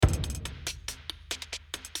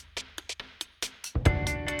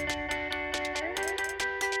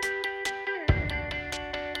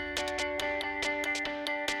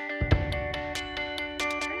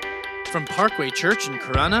From Parkway Church in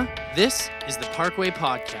Corunna, this is the Parkway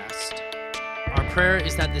Podcast. Our prayer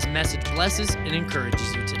is that this message blesses and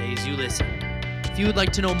encourages you today as you listen. If you would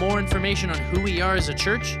like to know more information on who we are as a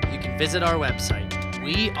church, you can visit our website,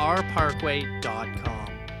 weareparkway.com.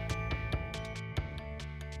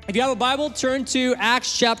 If you have a Bible, turn to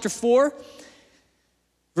Acts chapter 4,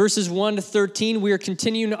 verses 1 to 13. We are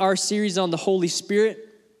continuing our series on the Holy Spirit.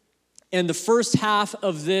 And the first half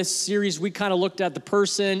of this series, we kind of looked at the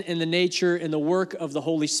person and the nature and the work of the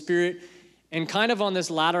Holy Spirit. And kind of on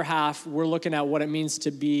this latter half, we're looking at what it means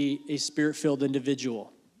to be a Spirit-filled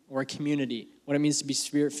individual or a community, what it means to be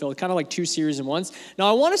Spirit-filled, kind of like two series in one. Now,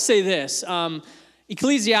 I want to say this.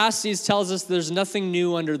 Ecclesiastes tells us there's nothing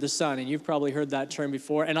new under the sun, and you've probably heard that term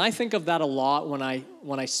before. And I think of that a lot when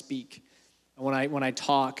I speak, when I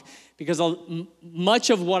talk, because much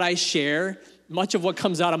of what I share, much of what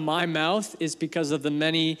comes out of my mouth is because of the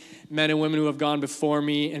many men and women who have gone before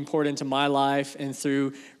me and poured into my life and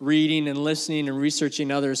through reading and listening and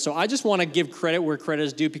researching others. So I just want to give credit where credit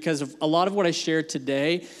is due, because of a lot of what I share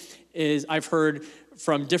today is I've heard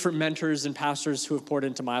from different mentors and pastors who have poured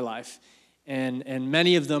into my life. And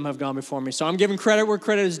many of them have gone before me. So I'm giving credit where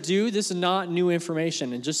credit is due. This is not new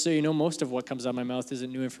information. And just so you know, most of what comes out of my mouth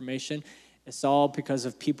isn't new information. It's all because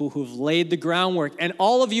of people who've laid the groundwork. And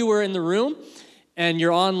all of you are in the room and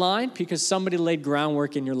you're online because somebody laid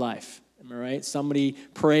groundwork in your life. Am I right? Somebody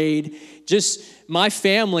prayed. Just my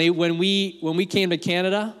family, when we came to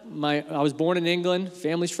Canada, I was born in England,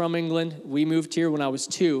 family's from England. We moved here when I was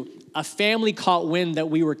 2. A family caught wind that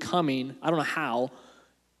we were coming, I don't know how,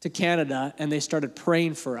 to Canada, and they started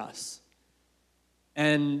praying for us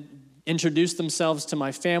and introduced themselves to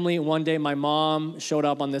my family. One day, my mom showed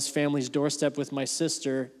up on this family's doorstep with my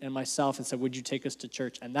sister and myself and said, "Would you take us to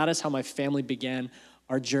church?" And that is how my family began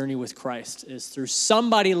our journey with Christ, is through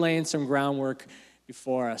somebody laying some groundwork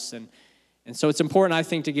before us. And so it's important, I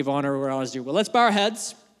think, to give honor where ours due. Well, let's bow our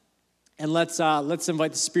heads and let's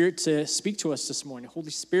invite the Spirit to speak to us this morning. Holy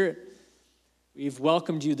Spirit, we've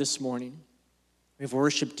welcomed you this morning. We've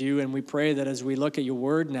worshiped you, and we pray that as we look at your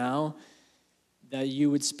word now, that you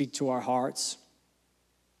would speak to our hearts,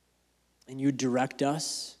 and you'd direct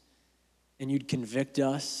us, and you'd convict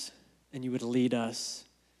us, and you would lead us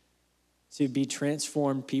to be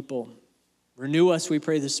transformed people. Renew us, we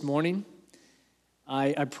pray this morning.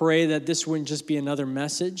 I pray that this wouldn't just be another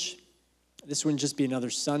message. This wouldn't just be another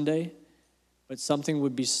Sunday, but something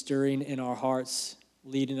would be stirring in our hearts,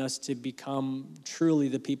 leading us to become truly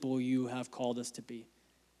the people you have called us to be.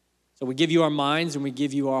 So we give you our minds and we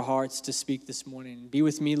give you our hearts to speak this morning. Be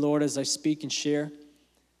with me, Lord, as I speak and share.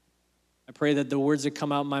 I pray that the words that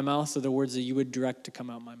come out my mouth are the words that you would direct to come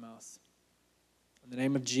out my mouth. In the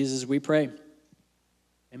name of Jesus, we pray.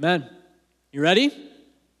 Amen. You ready?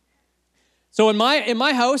 So in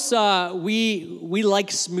my house, we like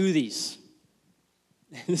smoothies.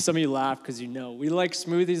 Some of you laugh because you know. We like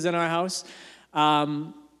smoothies in our house. At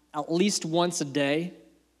least once a day,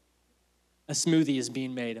 a smoothie is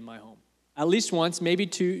being made in my home. At least once, maybe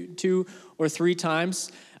two or three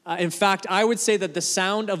times. In fact, I would say that the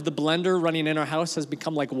sound of the blender running in our house has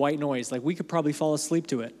become like white noise. Like we could probably fall asleep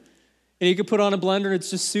to it. And you could put on a blender, and it's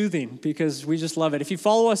just soothing because we just love it. If you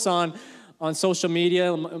follow us on social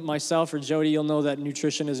media, myself or Jody, you'll know that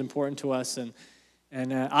nutrition is important to us. And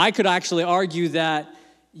I could actually argue that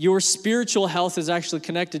your spiritual health is actually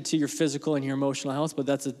connected to your physical and your emotional health, but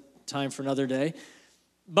that's a time for another day.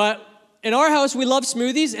 But in our house, we love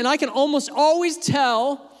smoothies, and I can almost always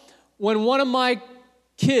tell when one of my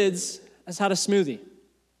kids has had a smoothie.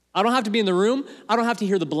 I don't have to be in the room. I don't have to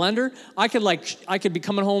hear the blender. I could be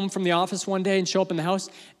coming home from the office one day and show up in the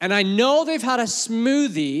house, and I know they've had a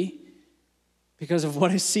smoothie because of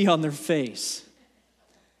what I see on their face.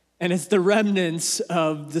 And it's the remnants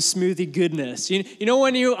of the smoothie goodness. You know,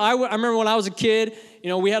 I remember when I was a kid,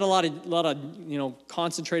 we had a lot of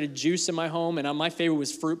concentrated juice in my home, and my favorite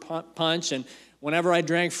was fruit punch. And whenever I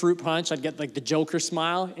drank fruit punch, I'd get like the Joker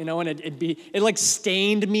smile, and it like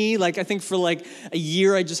stained me. Like I think for like a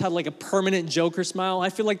year, I just had like a permanent Joker smile.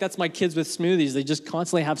 I feel like that's my kids with smoothies. They just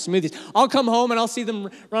constantly have smoothies. I'll come home and I'll see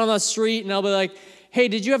them run on the street, and I'll be like, "Hey,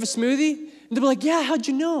 did you have a smoothie?" And they'll be like, "Yeah, how'd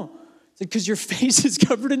you know?" Because your face is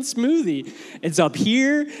covered in smoothie. It's up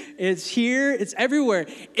here, it's everywhere.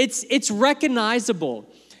 It's recognizable.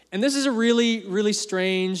 And this is a really, really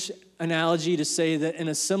strange analogy to say that in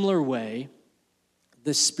a similar way,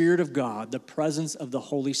 the Spirit of God, the presence of the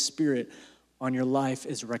Holy Spirit on your life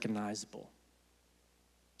is recognizable.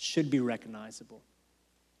 Should be recognizable.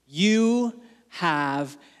 You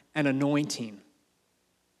have an anointing.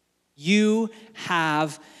 You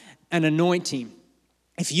have an anointing.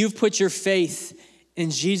 If you've put your faith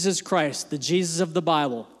in Jesus Christ, the Jesus of the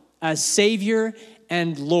Bible, as Savior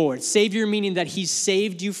and Lord. Savior meaning that he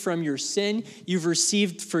saved you from your sin. You've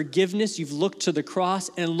received forgiveness. You've looked to the cross.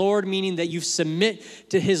 And Lord meaning that you submit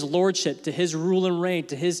to his lordship, to his rule and reign,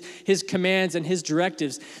 to his commands and his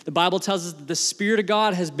directives. The Bible tells us that the Spirit of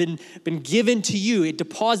God has been given to you. It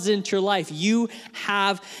deposited into your life. You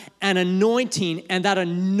have an anointing, and that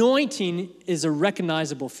anointing is a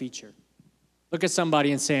recognizable feature. Look at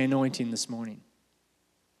somebody and say anointing this morning.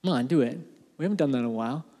 Come on, do it. We haven't done that in a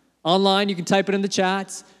while. Online, you can type it in the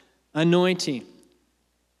chats. Anointing.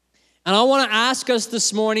 And I want to ask us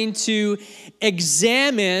this morning to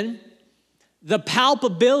examine the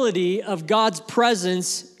palpability of God's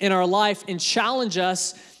presence in our life and challenge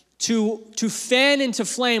us to fan into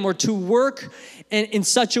flame or to work in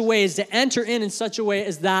such a way as to enter in such a way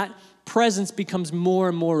as that presence becomes more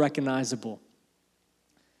and more recognizable.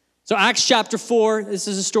 So Acts chapter 4, this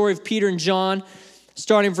is a story of Peter and John.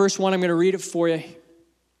 Starting verse 1, I'm going to read it for you.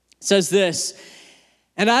 It says this,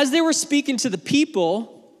 "And as they were speaking to the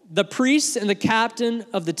people, the priests and the captain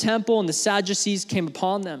of the temple and the Sadducees came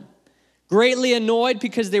upon them, greatly annoyed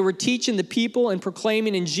because they were teaching the people and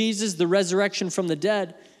proclaiming in Jesus the resurrection from the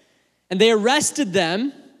dead. And they arrested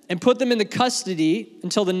them and put them into custody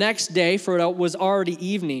until the next day, for it was already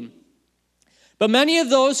evening. But many of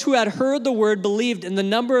those who had heard the word believed, and the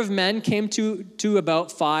number of men came to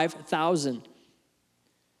about 5,000.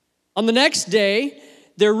 On the next day,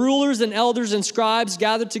 their rulers and elders and scribes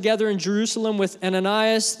gathered together in Jerusalem with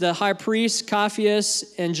Ananias, the high priest,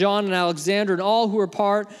 Caiaphas, and John and Alexander, and all who were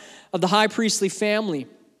part of the high priestly family.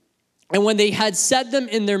 And when they had set them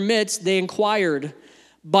in their midst, they inquired,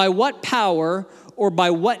 'By what power or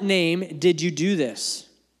by what name did you do this?'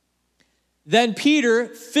 Then Peter,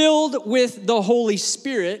 filled with the Holy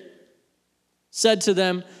Spirit, said to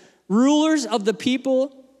them, 'Rulers of the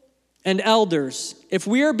people and elders, if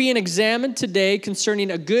we are being examined today concerning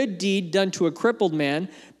a good deed done to a crippled man,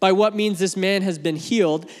 by what means this man has been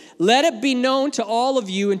healed, let it be known to all of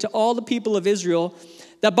you and to all the people of Israel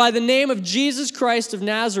that by the name of Jesus Christ of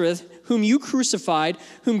Nazareth, whom you crucified,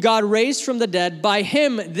 whom God raised from the dead, by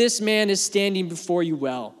him this man is standing before you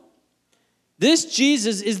well. This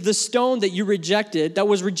Jesus is the stone that you rejected, that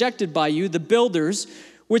was rejected by you, the builders,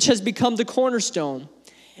 which has become the cornerstone.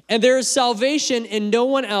 And there is salvation in no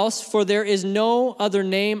one else, for there is no other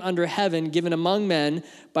name under heaven given among men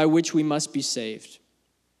by which we must be saved.'"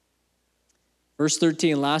 Verse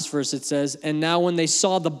 13, last verse, it says, "And now when they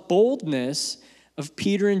saw the boldness of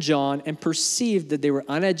Peter and John and perceived that they were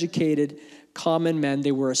uneducated, common men,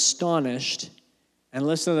 they were astonished." And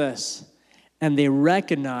listen to this. "And they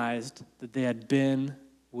recognized that they had been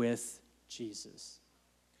with Jesus."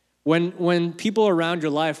 When people around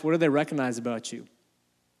your life, what do they recognize about you?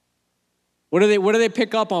 What do they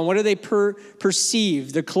pick up on? What do they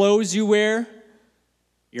perceive? The clothes you wear?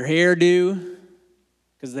 Your hairdo?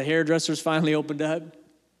 Because the hairdresser's finally opened up?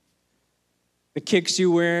 The kicks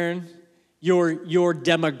you're wearing? Your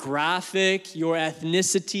demographic, your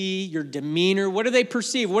ethnicity, your demeanor? What do they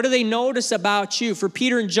perceive? What do they notice about you? For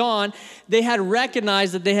Peter and John, they had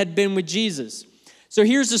recognized that they had been with Jesus. So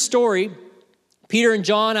here's the story. Peter and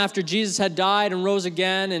John, after Jesus had died and rose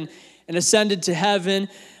again and ascended to heaven,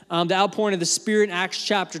 the outpouring of the Spirit in Acts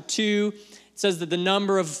chapter 2, it says that the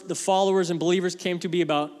number of the followers and believers came to be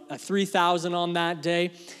about 3,000 on that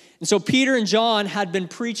day. And so Peter and John had been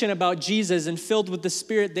preaching about Jesus, and filled with the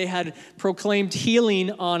Spirit, they had proclaimed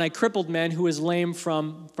healing on a crippled man who was lame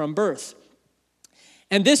from birth.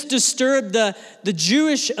 And this disturbed the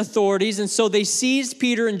Jewish authorities, and so they seized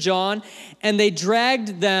Peter and John, and they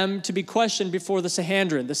dragged them to be questioned before the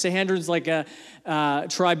Sanhedrin. The Sanhedrin is like a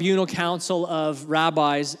tribunal council of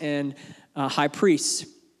rabbis and high priests.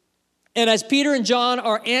 And as Peter and John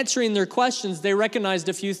are answering their questions, they recognized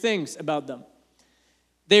a few things about them.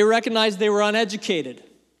 They recognized they were uneducated.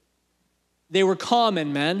 They were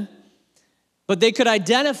common men, but they could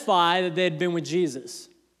identify that they had been with Jesus.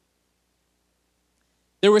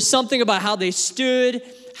 There was something about how they stood,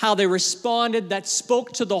 how they responded, that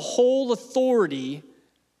spoke to the whole authority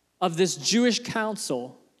of this Jewish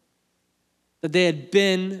council that they had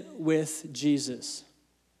been with Jesus.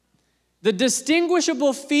 The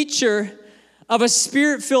distinguishable feature of a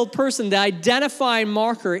Spirit-filled person, the identifying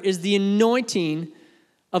marker, is the anointing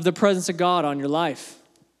of the presence of God on your life.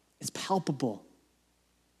 It's palpable.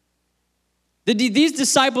 These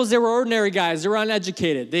disciples, they were ordinary guys. They were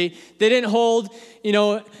uneducated. They didn't hold,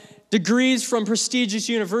 degrees from prestigious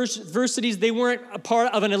universities. They weren't a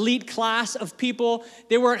part of an elite class of people.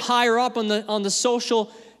 They weren't higher up on the social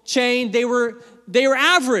chain. They were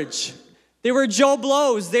average. They were Joe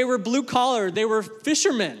Blows. They were blue collar. They were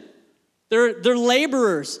fishermen. They're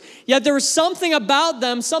laborers. Yet there was something about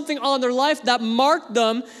them, something on their life that marked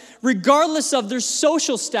them regardless of their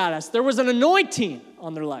social status. There was an anointing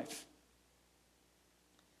on their life.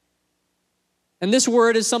 And this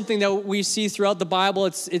word is something that we see throughout the Bible.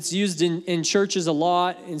 It's used in churches a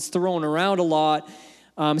lot. It's thrown around a lot,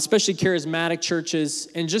 especially charismatic churches.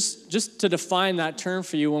 And just to define that term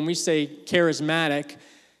for you, when we say charismatic,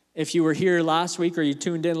 if you were here last week or you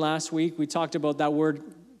tuned in last week, we talked about that word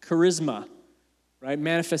charisma, right?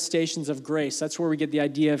 Manifestations of grace. That's where we get the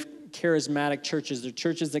idea of charismatic churches. They're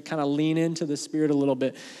churches that kind of lean into the Spirit a little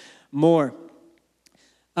bit more.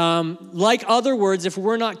 Like other words, if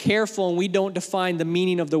we're not careful and we don't define the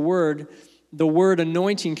meaning of the word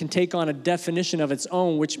anointing can take on a definition of its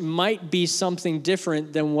own, which might be something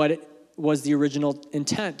different than what it was the original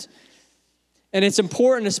intent. And it's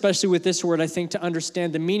important, especially with this word, I think, to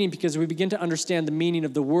understand the meaning, because we begin to understand the meaning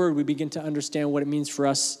of the word, we begin to understand what it means for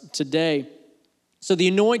us today. So the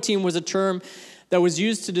anointing was a term that was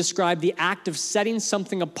used to describe the act of setting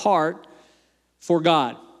something apart for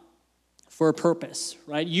God, for a purpose,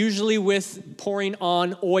 right? Usually with pouring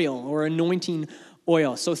on oil or anointing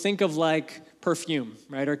oil. So think of like perfume,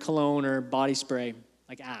 right? Or cologne or body spray,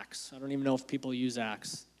 like Axe. I don't even know if people use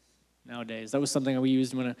Axe nowadays. That was something that we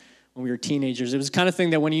used when we were teenagers. It was the kind of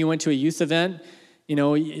thing that when you went to a youth event, you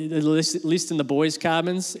know, at least in the boys'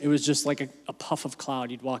 cabins, it was just like a puff of cloud.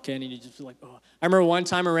 You'd walk in and you'd just be like, oh. I remember one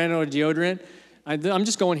time I ran out of deodorant. I'm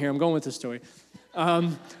just going here. I'm going with the story. I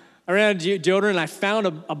ran out of deodorant and I found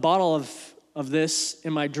a bottle of this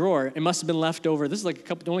in my drawer. It must have been left over. This is like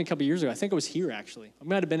only a couple years ago. I think it was here, actually. I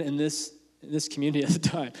might have been in this community at the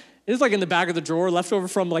time. It was like in the back of the drawer, left over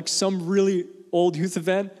from like some really old youth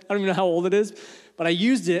event. I don't even know how old it is. But I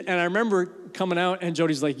used it, and I remember coming out, and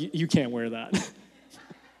Jody's like, you can't wear that.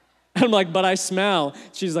 And I'm like, but I smell.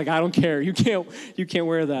 She's like, I don't care. You can't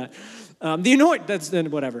wear that.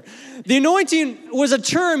 Whatever. The anointing was a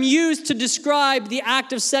term used to describe the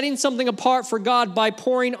act of setting something apart for God by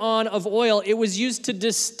pouring on of oil. It was used to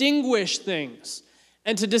distinguish things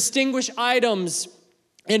and to distinguish items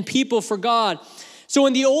and people for God. So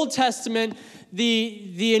in the Old Testament,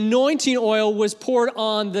 the anointing oil was poured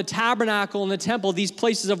on the tabernacle and the temple, these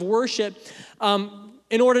places of worship,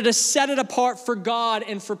 in order to set it apart for God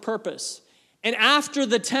and for purpose. And after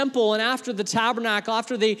the temple and after the tabernacle,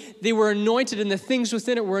 after they were anointed and the things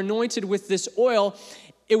within it were anointed with this oil,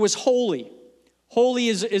 it was holy. Holy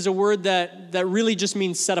is a word that really just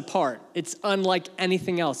means set apart. It's unlike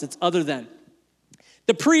anything else. It's other than.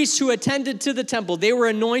 The priests who attended to the temple, they were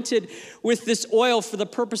anointed with this oil for the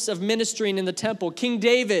purpose of ministering in the temple. King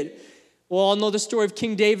David, well, all know the story of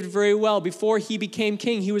King David very well. Before he became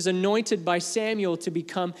king, he was anointed by Samuel to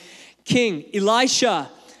become king. Elisha,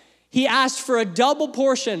 he asked for a double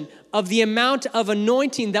portion of the amount of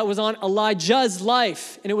anointing that was on Elijah's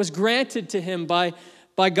life, and it was granted to him by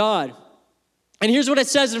God. And here's what it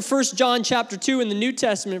says in 1 John chapter 2 in the New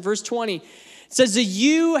Testament, verse 20. It says that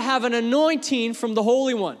you have an anointing from the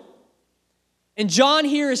Holy One. And John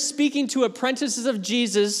here is speaking to apprentices of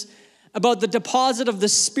Jesus about the deposit of the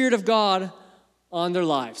Spirit of God on their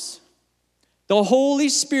lives. The Holy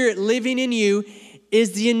Spirit living in you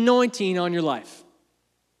is the anointing on your life.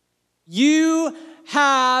 You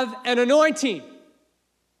have an anointing.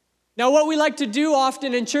 Now, what we like to do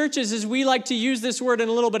often in churches is we like to use this word in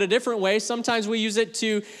a little bit of a different way. Sometimes we use it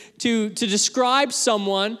to describe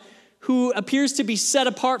someone who appears to be set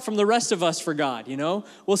apart from the rest of us for God, you know?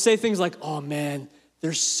 We'll say things like, oh man,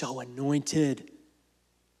 they're so anointed,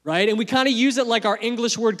 right? And we kind of use it like our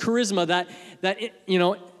English word charisma, that you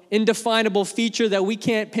know, indefinable feature that we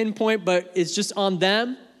can't pinpoint, but it's just on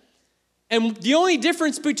them. And the only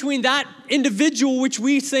difference between that individual, which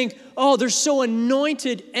we think, oh, they're so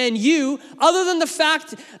anointed, and you, other than the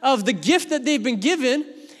fact of the gift that they've been given,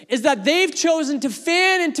 is that they've chosen to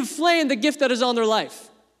fan into flame the gift that is on their life.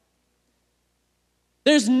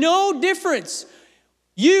 There's no difference.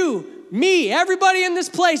 You, me, everybody in this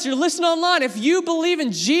place, you're listening online, if you believe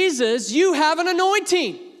in Jesus, you have an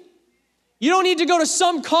anointing. You don't need to go to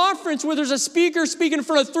some conference where there's a speaker speaking in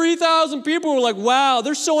front of 3,000 people who are like, wow,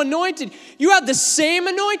 they're so anointed. You have the same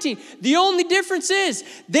anointing. The only difference is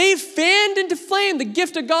they've fanned into flame the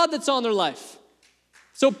gift of God that's on their life.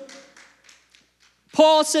 So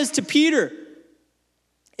Paul says to Peter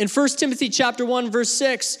in 1 Timothy chapter 1, verse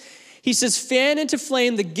 6, he says, fan into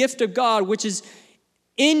flame the gift of God, which is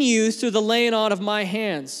in you through the laying on of my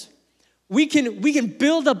hands. We can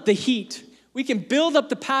build up the heat. We can build up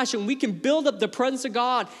the passion. We can build up the presence of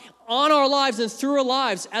God on our lives and through our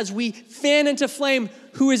lives as we fan into flame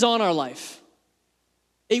who is on our life.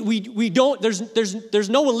 There's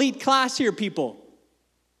no elite class here, people.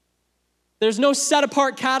 There's no set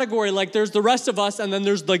apart category like there's the rest of us and then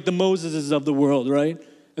there's like the Moseses of the world, right?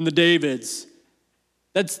 And the Davids.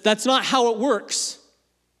 That's not how it works.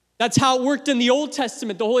 That's how it worked in the Old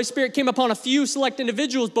Testament. The Holy Spirit came upon a few select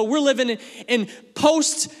individuals, but we're living in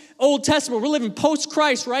post-Old Testament. We're living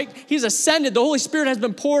post-Christ, right? He's ascended. The Holy Spirit has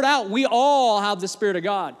been poured out. We all have the Spirit of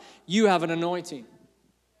God. You have an anointing.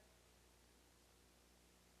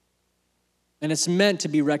 And it's meant to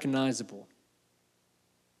be recognizable.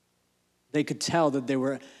 They could tell that they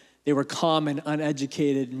were common,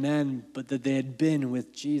 uneducated men, but that they had been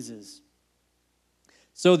with Jesus.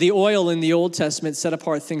 So the oil in the Old Testament set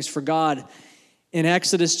apart things for God. In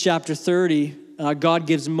Exodus chapter 30, God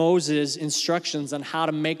gives Moses instructions on how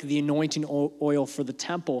to make the anointing oil for the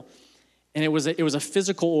temple. And it was a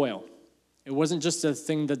physical oil. It wasn't just a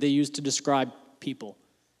thing that they used to describe people.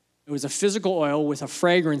 It was a physical oil with a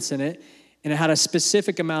fragrance in it, and it had a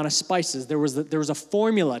specific amount of spices. There was a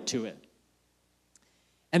formula to it.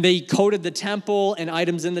 And they coated the temple, and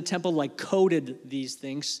items in the temple like coated these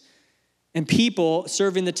things. And people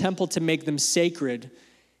serving the temple to make them sacred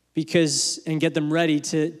and get them ready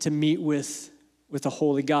to meet with a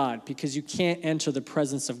holy God, because you can't enter the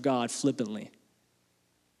presence of God flippantly.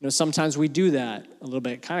 You know, sometimes we do that a little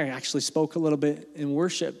bit. Kind of actually spoke a little bit in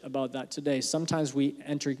worship about that today. Sometimes we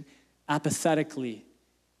enter apathetically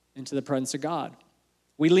into the presence of God.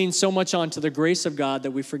 We lean so much onto the grace of God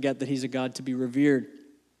that we forget that he's a God to be revered.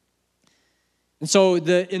 And so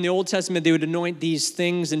in the Old Testament, they would anoint these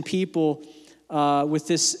things and people with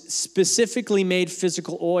this specifically made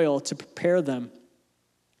physical oil to prepare them.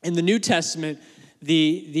 In the New Testament,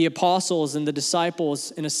 the apostles and the disciples,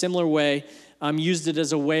 in a similar way, used it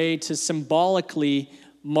as a way to symbolically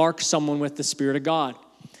mark someone with the Spirit of God.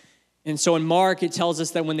 And so in Mark, it tells us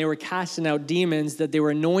that when they were casting out demons, that they were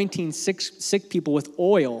anointing sick people with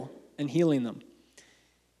oil and healing them.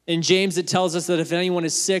 In James, it tells us that if anyone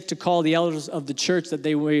is sick, to call the elders of the church, that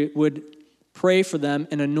they would pray for them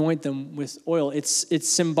and anoint them with oil. It's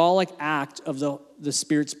symbolic act of the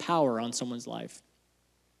Spirit's power on someone's life.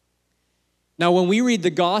 Now, when we read the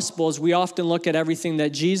Gospels, we often look at everything that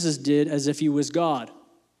Jesus did as if he was God.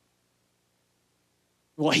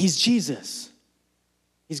 Well, he's Jesus.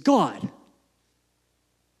 He's God.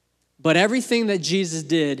 But everything that Jesus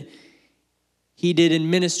did, he did in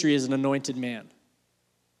ministry as an anointed man.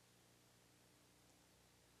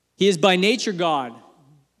 He is by nature God.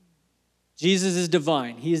 Jesus is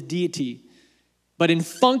divine. He is deity. But in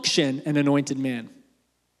function, an anointed man.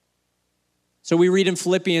 So we read in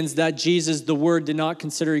Philippians that Jesus, the Word, did not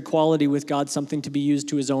consider equality with God something to be used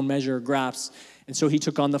to his own measure or grasp. And so he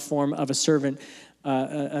took on the form of a servant,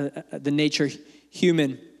 the nature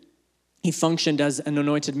human. He functioned as an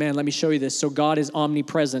anointed man. Let me show you this. So God is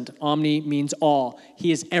omnipresent. Omni means all.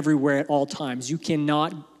 He is everywhere at all times. You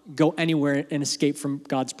cannot go anywhere and escape from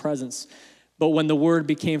God's presence. But when the Word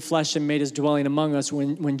became flesh and made his dwelling among us,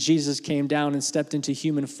 when Jesus came down and stepped into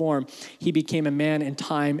human form, he became a man in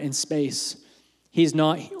time and space. He's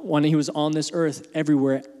not, when he was on this earth,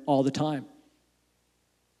 everywhere all the time.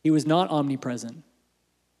 He was not omnipresent.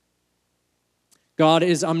 God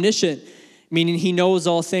is omniscient, meaning he knows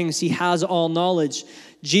all things. He has all knowledge.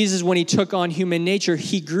 Jesus, when he took on human nature,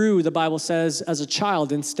 he grew, the Bible says, as a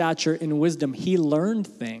child in stature and wisdom. He learned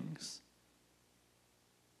things.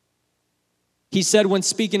 He said when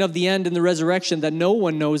speaking of the end and the resurrection that no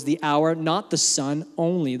one knows the hour, not the Son,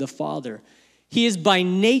 only the Father. He is by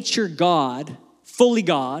nature God, fully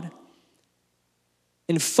God,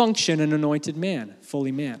 in function an anointed man,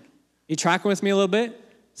 fully man. You tracking with me a little bit?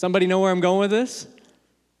 Somebody know where I'm going with this?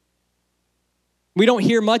 We don't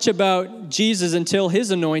hear much about Jesus until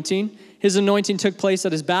his anointing. His anointing took place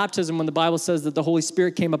at his baptism when the Bible says that the Holy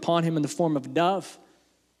Spirit came upon him in the form of a dove.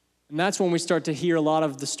 And that's when we start to hear a lot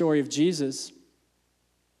of the story of Jesus.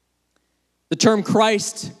 The term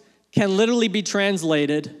Christ can literally be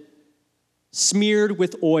translated smeared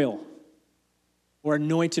with oil, or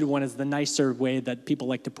anointed one is the nicer way that people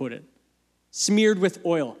like to put it. Smeared with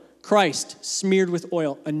oil. Christ, smeared with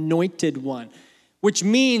oil, anointed one. Which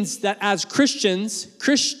means that as Christians,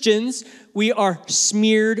 we are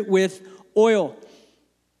smeared with oil.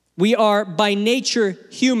 We are by nature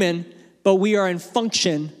human, but we are in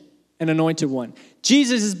function an anointed one.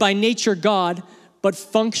 Jesus is by nature God, but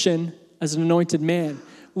function as an anointed man.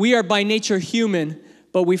 We are by nature human,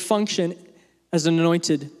 but we function as an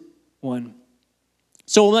anointed one.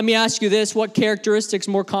 So let me ask you this, what characteristics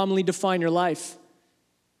more commonly define your life?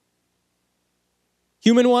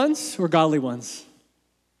 Human ones or godly ones?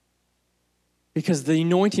 Because the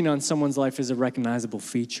anointing on someone's life is a recognizable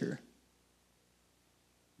feature.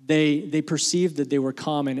 They perceived that they were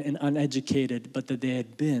common and uneducated, but that they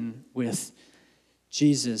had been with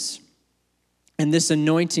Jesus. And this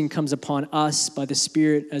anointing comes upon us by the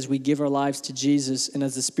Spirit as we give our lives to Jesus. And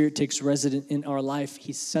as the Spirit takes residence in our life,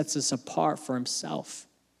 he sets us apart for himself.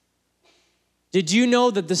 Did you know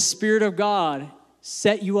that the Spirit of God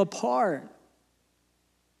set you apart?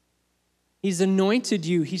 He's anointed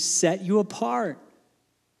you. He set you apart.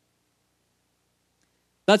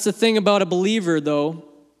 That's the thing about a believer, though,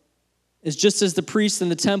 is just as the priests in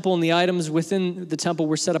the temple and the items within the temple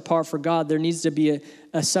were set apart for God, there needs to be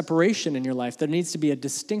a separation in your life. There needs to be a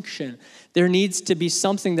distinction. There needs to be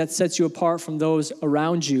something that sets you apart from those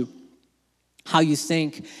around you. How you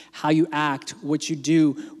think, how you act, what you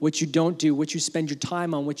do, what you don't do, what you spend your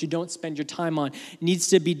time on, what you don't spend your time on. It needs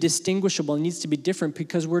to be distinguishable. It needs to be different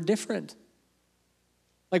because we're different.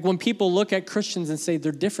 Like when people look at Christians and say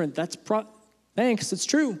they're different, thanks, it's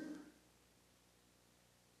true.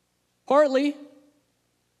 Partly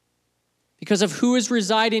because of who is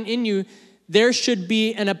residing in you, there should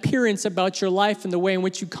be an appearance about your life and the way in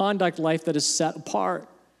which you conduct life that is set apart.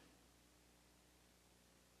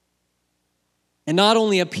 And not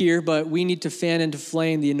only appear, but we need to fan into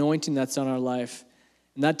flame the anointing that's on our life.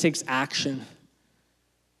 And that takes action.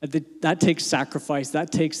 That takes sacrifice.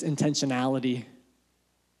 That takes intentionality.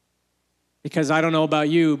 Because I don't know about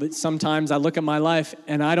you, but sometimes I look at my life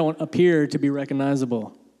and I don't appear to be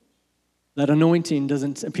recognizable. That anointing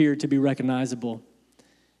doesn't appear to be recognizable.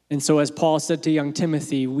 And so as Paul said to young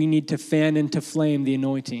Timothy, we need to fan into flame the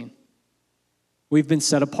anointing. We've been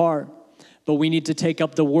set apart, but we need to take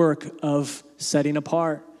up the work of setting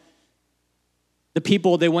apart. The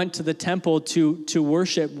people, they went to the temple to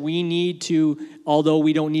worship. We need to, although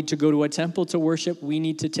we don't need to go to a temple to worship, we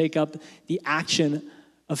need to take up the action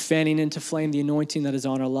of fanning into flame the anointing that is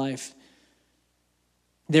on our life.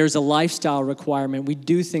 There's a lifestyle requirement. We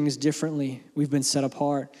do things differently. We've been set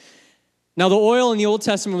apart. Now, the oil in the Old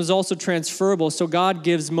Testament was also transferable, so God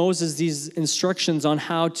gives Moses these instructions on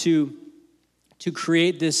how to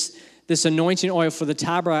create this anointing oil for the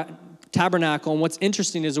tabernacle. And what's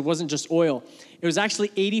interesting is it wasn't just oil. It was actually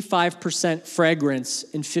 85% fragrance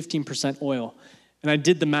and 15% oil. And I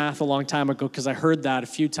did the math a long time ago because I heard that a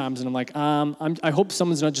few times, and I'm like, I hope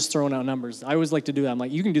someone's not just throwing out numbers. I always like to do that. I'm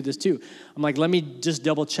like, you can do this too. I'm like, let me just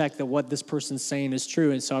double check that what this person's saying is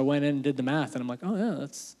true. And so I went in and did the math, and I'm like, oh yeah,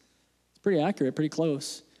 that's pretty accurate, pretty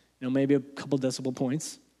close. Maybe a couple decimal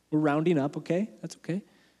points. We're rounding up, okay? That's okay.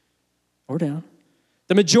 Or down.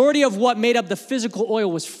 The majority of what made up the physical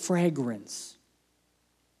oil was fragrance.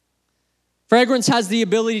 Fragrance has the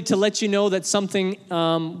ability to let you know that something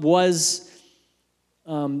was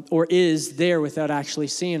or is there without actually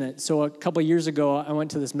seeing it. So a couple years ago, I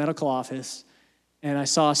went to this medical office, and I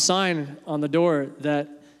saw a sign on the door that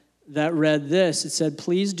read this. It said,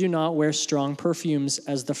 "Please do not wear strong perfumes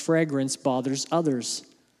as the fragrance bothers others."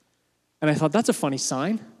 And I thought, that's a funny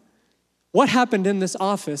sign. What happened in this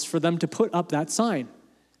office for them to put up that sign?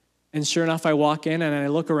 And sure enough, I walk in and I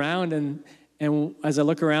look around, and as I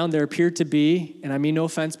look around, there appeared to be, and I mean no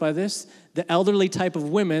offense by this, the elderly type of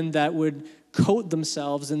women that would coat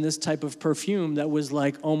themselves in this type of perfume that was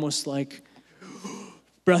almost like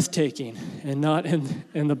breathtaking, and not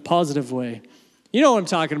in the positive way. You know what I'm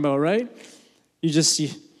talking about, right?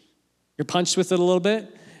 You're punched with it a little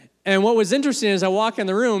bit. And what was interesting is I walk in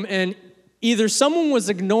the room, and either someone was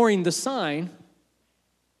ignoring the sign,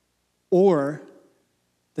 or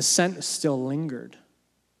the scent still lingered.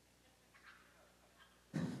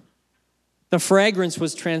 The fragrance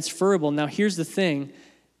was transferable. Now, here's the thing.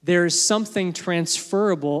 There is something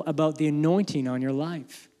transferable about the anointing on your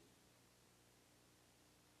life.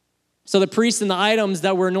 So the priests and the items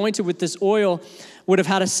that were anointed with this oil would have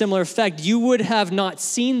had a similar effect. You would have not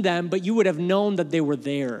seen them, but you would have known that they were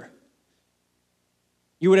there.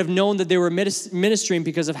 You would have known that they were ministering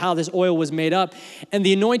because of how this oil was made up. And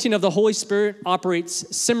the anointing of the Holy Spirit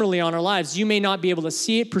operates similarly on our lives. You may not be able to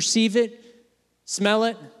see it, perceive it, smell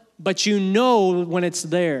it, but you know when it's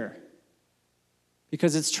there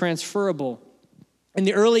because it's transferable. In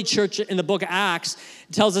the early church in the book of Acts,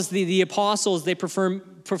 it tells us the apostles, they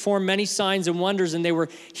performed many signs and wonders, and they were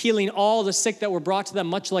healing all the sick that were brought to them,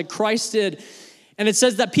 much like Christ did. And it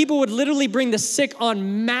says that people would literally bring the sick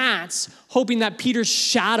on mats, hoping that Peter's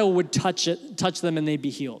shadow would touch them and they'd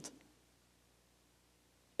be healed.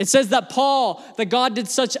 It says that God did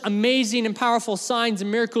such amazing and powerful signs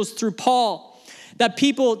and miracles through Paul, that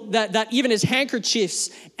people, that even his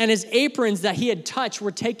handkerchiefs and his aprons that he had touched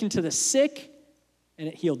were taken to the sick, and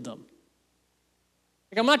it healed them.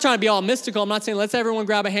 I'm not trying to be all mystical. I'm not saying let's everyone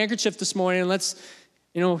grab a handkerchief this morning and let's,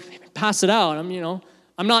 pass it out.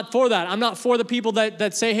 I'm not for that. I'm not for the people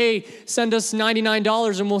that say, hey, send us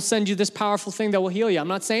 $99 and we'll send you this powerful thing that will heal you. I'm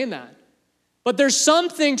not saying that. But there's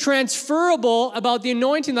something transferable about the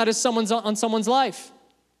anointing that is on someone's life.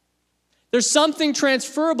 There's something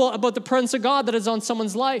transferable about the presence of God that is on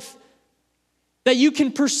someone's life that you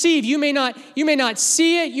can perceive. You may not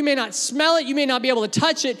see it, you may not smell it, you may not be able to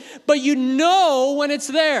touch it, but you know when it's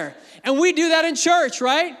there. And we do that in church,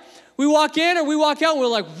 right? We walk in or we walk out and we're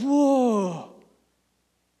like, whoa,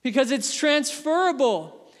 because it's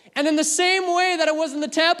transferable. And in the same way that it was in the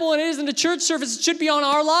temple and it is in the church service, it should be on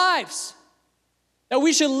our lives. That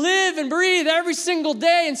we should live and breathe every single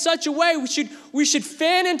day in such a way, we should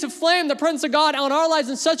fan into flame the presence of God on our lives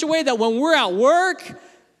in such a way that when we're at work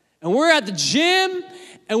and we're at the gym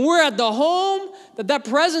and we're at the home, that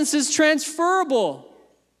presence is transferable.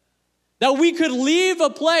 That we could leave a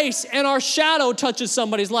place and our shadow touches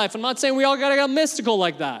somebody's life. I'm not saying we all gotta get mystical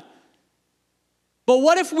like that. But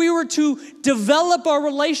what if we were to develop our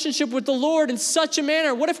relationship with the Lord in such a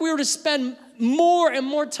manner? What if we were to spend more and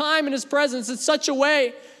more time in His presence in such a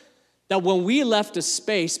way that when we left a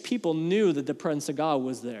space, people knew that the presence of God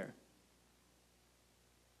was there?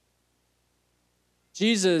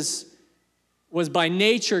 Jesus was by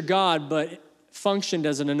nature God, but functioned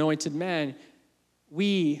as an anointed man.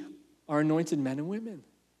 We are anointed men and women.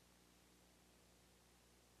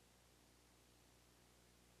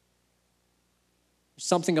 There's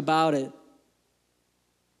something about it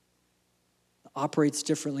that operates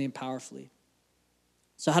differently and powerfully.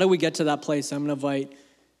 So how do we get to that place? I'm going to invite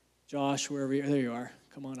Josh, wherever you are. There you are.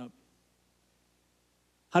 Come on up.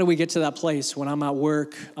 How do we get to that place when I'm at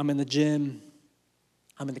work, I'm in the gym,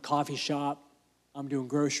 I'm in the coffee shop, I'm doing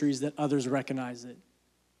groceries, that others recognize it?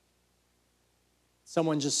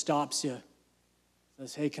 Someone just stops you,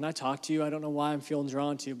 says, hey, can I talk to you? I don't know why I'm feeling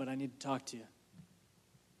drawn to you, but I need to talk to you.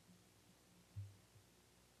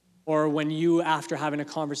 Or when you, after having a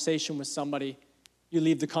conversation with somebody, you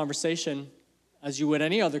leave the conversation as you would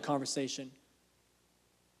any other conversation.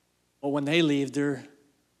 But when they leave, they're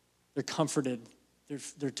comforted,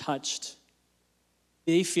 they're touched.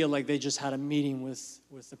 They feel like they just had a meeting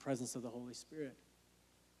with the presence of the Holy Spirit.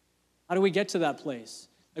 How do we get to that place?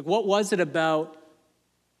 Like, what was it about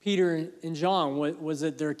Peter and John? Was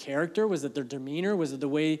it their character? Was it their demeanor? Was it the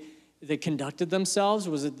way they conducted themselves?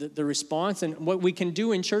 Was it the response? And what we can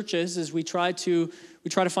do in churches is we try to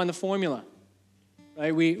find the formula,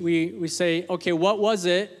 right? We say, okay, what was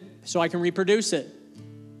it so I can reproduce it?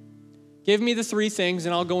 Give me the 3 things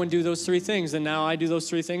and I'll go and do those 3 things. And now I do those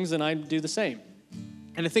 3 things and I do the same.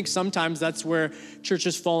 And I think sometimes that's where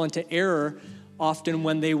churches fall into error often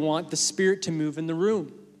when they want the Spirit to move in the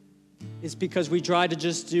room. It's because we try to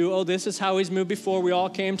just do, this is how He's moved before. We all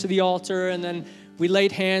came to the altar and then we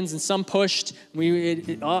laid hands and some pushed. He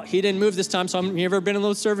didn't move this time. So you ever been in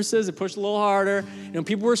those services? It pushed a little harder.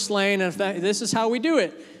 People were slain. And this is how we do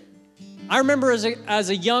it. I remember as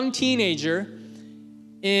a young teenager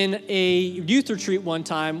in a youth retreat one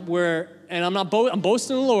time and I'm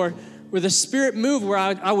boasting in the Lord, where the Spirit moved, where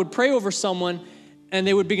I would pray over someone and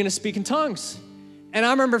they would begin to speak in tongues. And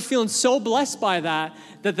I remember feeling so blessed by that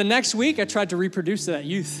the next week I tried to reproduce that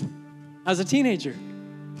youth as a teenager.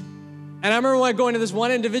 And I remember when I go into this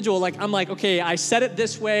one individual, I'm like, okay, I said it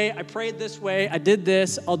this way, I prayed this way, I did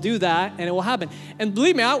this, I'll do that, and it will happen. And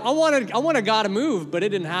believe me, I wanted God to move, but it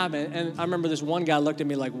didn't happen. And I remember this one guy looked at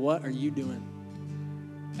me like, what are you doing?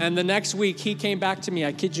 And the next week, he came back to me,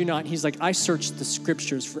 I kid you not, he's like, I searched the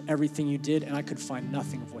scriptures for everything you did, and I could find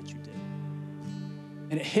nothing of what you did.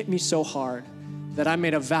 And it hit me so hard that I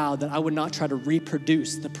made a vow that I would not try to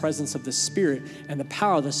reproduce the presence of the Spirit and the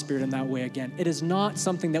power of the Spirit in that way again. It is not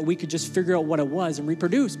something that we could just figure out what it was and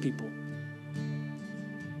reproduce, people.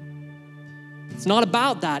 It's not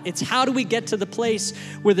about that. It's how do we get to the place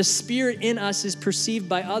where the Spirit in us is perceived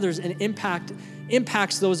by others and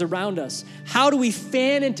impacts those around us? How do we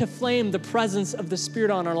fan into flame the presence of the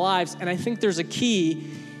Spirit on our lives? And I think there's a key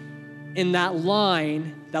in that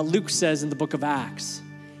line that Luke says in the book of Acts.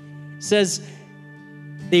 It says,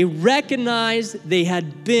 they recognized they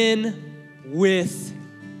had been with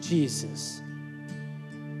Jesus.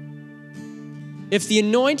 If the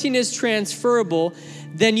anointing is transferable,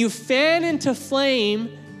 then you fan into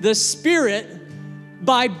flame the Spirit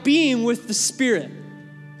by being with the Spirit.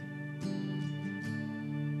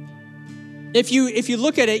 If you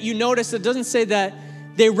look at it, you notice it doesn't say that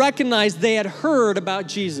they recognized they had heard about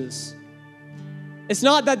Jesus. It's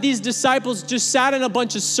not that these disciples just sat in a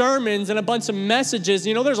bunch of sermons and a bunch of messages.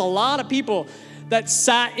 There's a lot of people that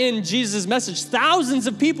sat in Jesus' message. Thousands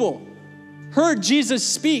of people heard Jesus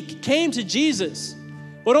speak, came to Jesus.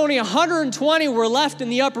 But only 120 were left in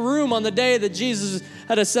the upper room on the day that Jesus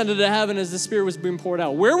had ascended to heaven as the Spirit was being poured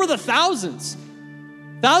out. Where were the thousands?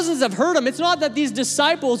 Thousands have heard him. It's not that these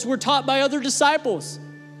disciples were taught by other disciples.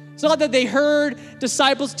 It's not that they heard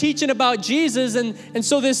disciples teaching about Jesus, and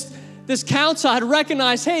so this council had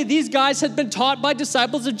recognized, hey, these guys had been taught by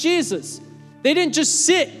disciples of Jesus. They didn't just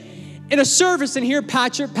sit in a service and hear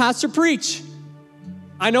pastor preach.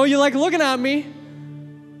 I know you like looking at me,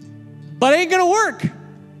 but it ain't gonna work.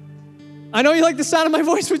 I know you like the sound of my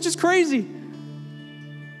voice, which is crazy.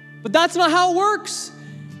 But that's not how it works.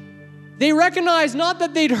 They recognized not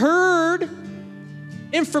that they'd heard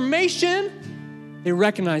information, they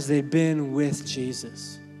recognized they'd been with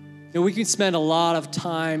Jesus. You know, we can spend a lot of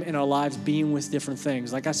time in our lives being with different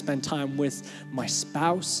things. Like I spend time with my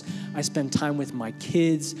spouse, I spend time with my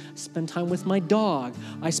kids, I spend time with my dog,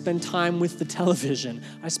 I spend time with the television,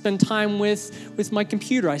 I spend time with my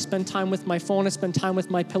computer, I spend time with my phone, I spend time with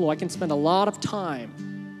my pillow. I can spend a lot of time.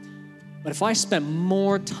 But if I spent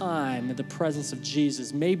more time in the presence of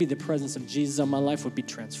Jesus, maybe the presence of Jesus in my life would be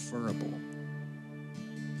transferable.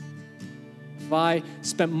 If I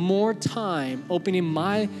spent more time opening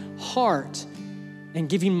my heart and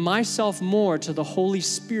giving myself more to the Holy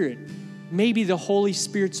Spirit, maybe the Holy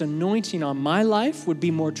Spirit's anointing on my life would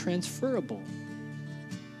be more transferable.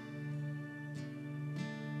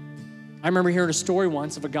 I remember hearing a story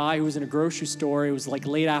once of a guy who was in a grocery store. It was like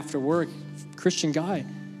late after work, Christian guy.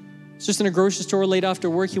 It's just in a grocery store late after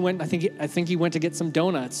work. He went, I think he went to get some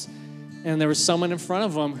donuts, and there was someone in front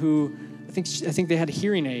of him who I think they had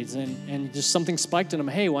hearing aids, and just something spiked in him.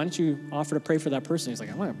 Hey, why don't you offer to pray for that person? He's like,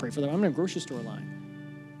 I'm not gonna pray for them. I'm in a grocery store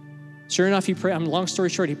line. Sure enough, long story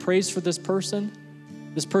short, he prays for this person.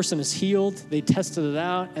 This person is healed. They tested it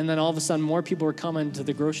out, and then all of a sudden, more people were coming to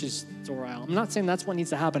the grocery store aisle. I'm not saying that's what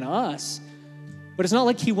needs to happen to us, but it's not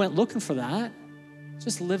like he went looking for that.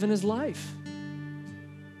 Just living his life.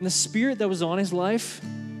 And the Spirit that was on his life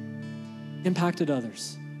impacted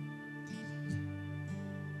others.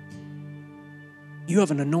 You have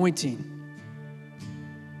an anointing.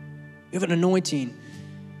 You have an anointing.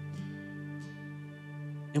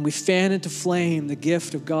 And we fan into flame the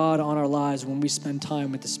gift of God on our lives when we spend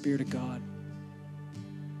time with the Spirit of God.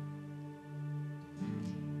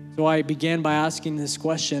 So I began by asking this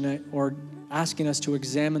question, or asking us to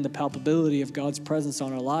examine the palpability of God's presence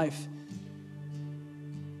on our life.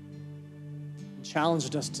 And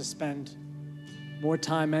challenged us to spend more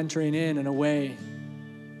time entering in a way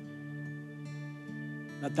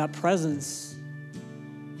that presence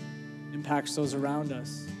impacts those around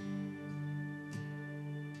us.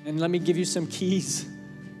 And let me give you some keys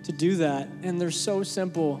to do that. And they're so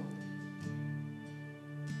simple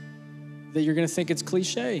that you're going to think it's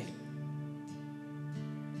cliche.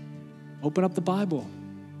 Open up the Bible.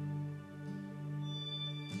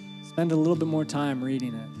 Spend a little bit more time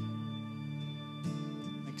reading it.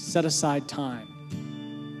 Like set aside time.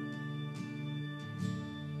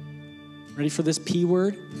 Ready for this P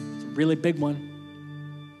word? It's a really big one.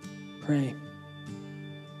 Pray.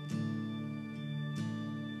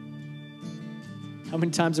 How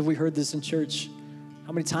many times have we heard this in church?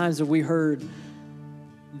 How many times have we heard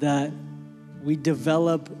that we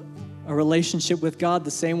develop a relationship with God the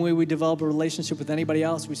same way we develop a relationship with anybody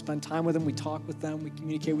else? We spend time with them, we talk with them, we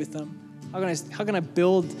communicate with them. How can I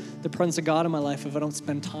build the presence of God in my life if I don't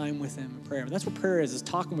spend time with him in prayer? That's what prayer is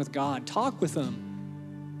talking with God. Talk with him.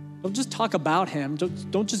 Don't just talk about him.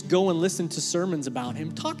 Don't just go and listen to sermons about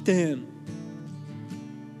him. Talk to him.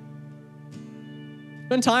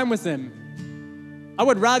 Spend time with him. I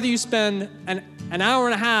would rather you spend an hour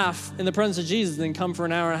and a half in the presence of Jesus than come for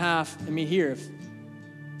an hour and a half and me here.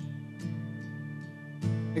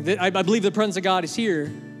 I believe the presence of God is here,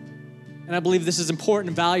 and I believe this is important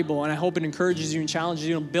and valuable, and I hope it encourages you and challenges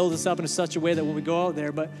you and builds us up in such a way that when we go out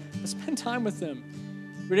there, but spend time with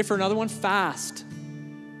him. Ready for another one? Fast.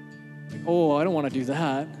 Like, oh, I don't want to do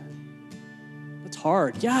that. That's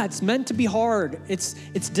hard. Yeah, it's meant to be hard. It's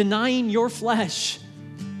denying your flesh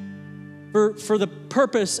for the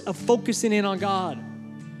purpose of focusing in on God.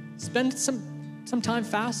 Spend some time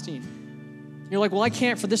fasting. You're like, well, I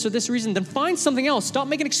can't for this or this reason. Then find something else. Stop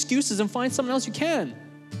making excuses and find something else you can.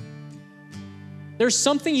 There's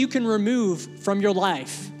something you can remove from your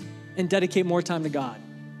life and dedicate more time to God.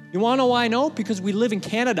 You want to know why I know? Because we live in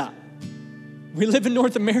Canada. We live in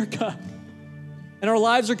North America. And our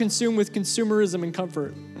lives are consumed with consumerism and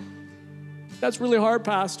comfort. That's really hard,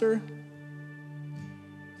 Pastor.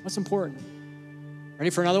 What's important? Ready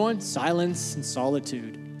for another one? Silence and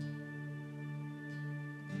solitude.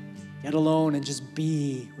 Get alone and just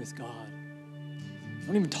be with God.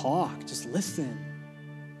 Don't even talk, just listen.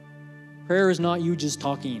 Prayer is not you just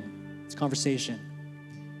talking. It's conversation.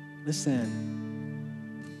 Listen.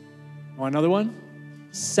 Want another one?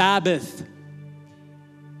 Sabbath.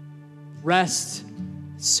 Rest.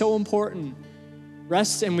 So important.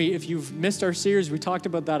 Rest, and if you've missed our series, we talked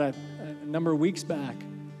about that a number of weeks back.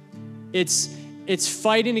 It's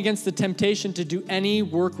fighting against the temptation to do any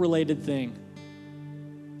work-related thing.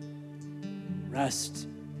 Rest.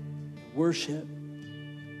 Worship.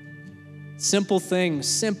 Simple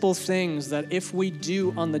things that if we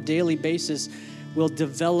do on the daily basis, we'll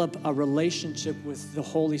develop a relationship with the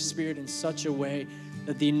Holy Spirit in such a way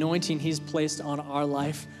that the anointing He's placed on our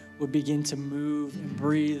life will begin to move and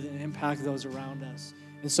breathe and impact those around us.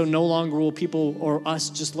 And so no longer will people or us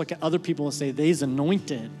just look at other people and say, they's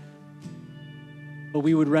anointed. But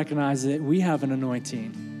we would recognize that we have an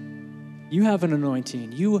anointing. You have an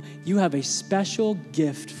anointing. You have a special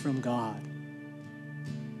gift from God.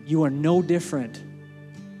 You are no different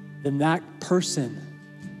than that person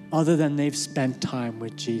other than they've spent time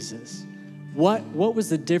with Jesus. What was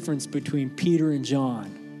the difference between Peter and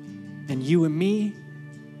John and you and me?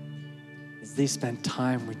 Is they spent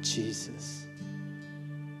time with Jesus.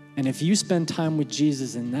 And if you spend time with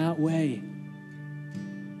Jesus in that way,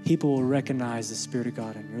 people will recognize the Spirit of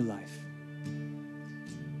God in your life.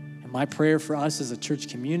 And my prayer for us as a church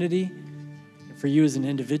community, and for you as an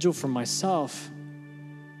individual, for myself,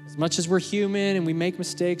 as much as we're human and we make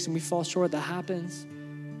mistakes and we fall short, that happens,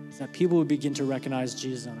 is that people will begin to recognize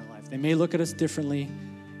Jesus in our life. They may look at us differently.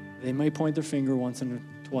 They may point their finger once and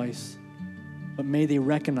twice, but may they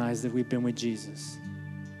recognize that we've been with Jesus.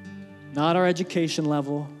 Not our education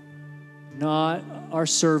level, not our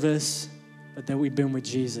service, but that we've been with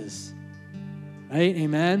Jesus. Right?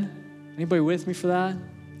 Amen? Anybody with me for that?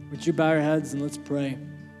 Would you bow your heads and let's pray.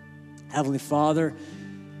 Heavenly Father,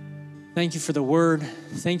 thank you for the word.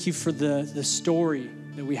 Thank you for the story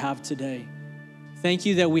that we have today. Thank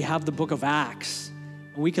you that we have the book of Acts.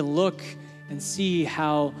 And we can look and see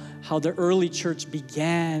how the early church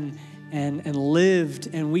began and lived,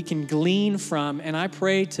 and we can glean from. And I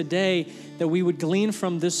pray today that we would glean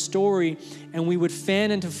from this story and we would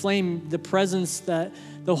fan into flame the presence that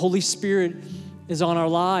the Holy Spirit is on our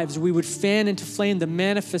lives. We would fan into flame the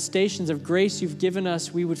manifestations of grace you've given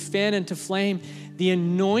us. We would fan into flame the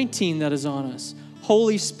anointing that is on us.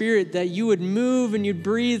 Holy Spirit, that you would move and you'd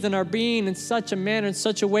breathe in our being in such a manner, in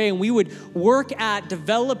such a way, and we would work at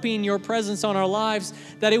developing your presence on our lives,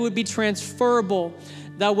 that it would be transferable,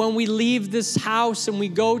 that when we leave this house and we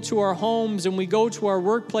go to our homes and we go to our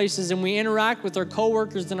workplaces and we interact with our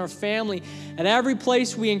coworkers and our family, at every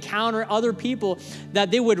place we encounter other people,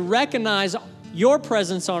 that they would recognize your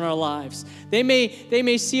presence on our lives. They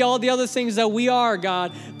may see all the other things that we are,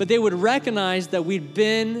 God, but they would recognize that we've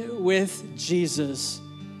been with Jesus.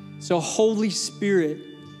 So Holy Spirit,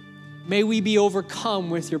 may we be overcome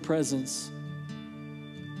with your presence.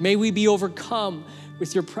 May we be overcome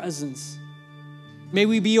with your presence. May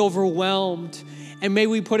we be overwhelmed, and may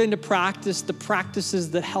we put into practice the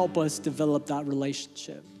practices that help us develop that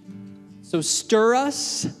relationship. So stir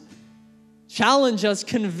us, challenge us,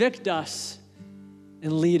 convict us,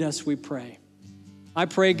 and lead us, we pray. I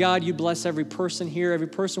pray, God, you bless every person here, every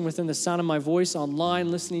person within the sound of my voice, online,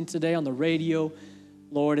 listening today on the radio.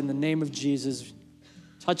 Lord, in the name of Jesus,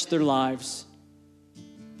 touch their lives.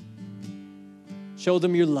 Show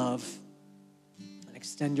them your love and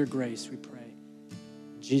extend your grace, we pray.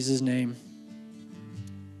 In Jesus' name,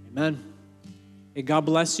 amen. Hey, God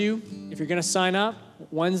bless you. If you're going to sign up,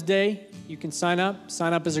 Wednesday, you can sign up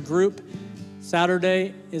as a group.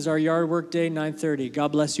 Saturday is our yard work day, 9:30.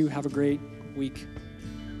 God bless you. Have a great week.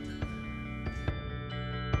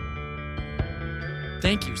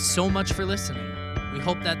 Thank you so much for listening. We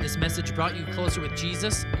hope that this message brought you closer with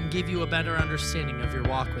Jesus and gave you a better understanding of your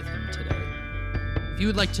walk with Him today. If you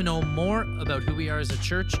would like to know more about who we are as a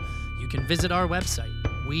church, you can visit our website,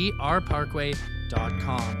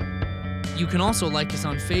 weareparkway.com. You can also like us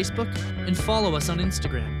on Facebook and follow us on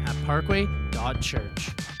Instagram at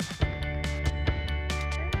parkway.church.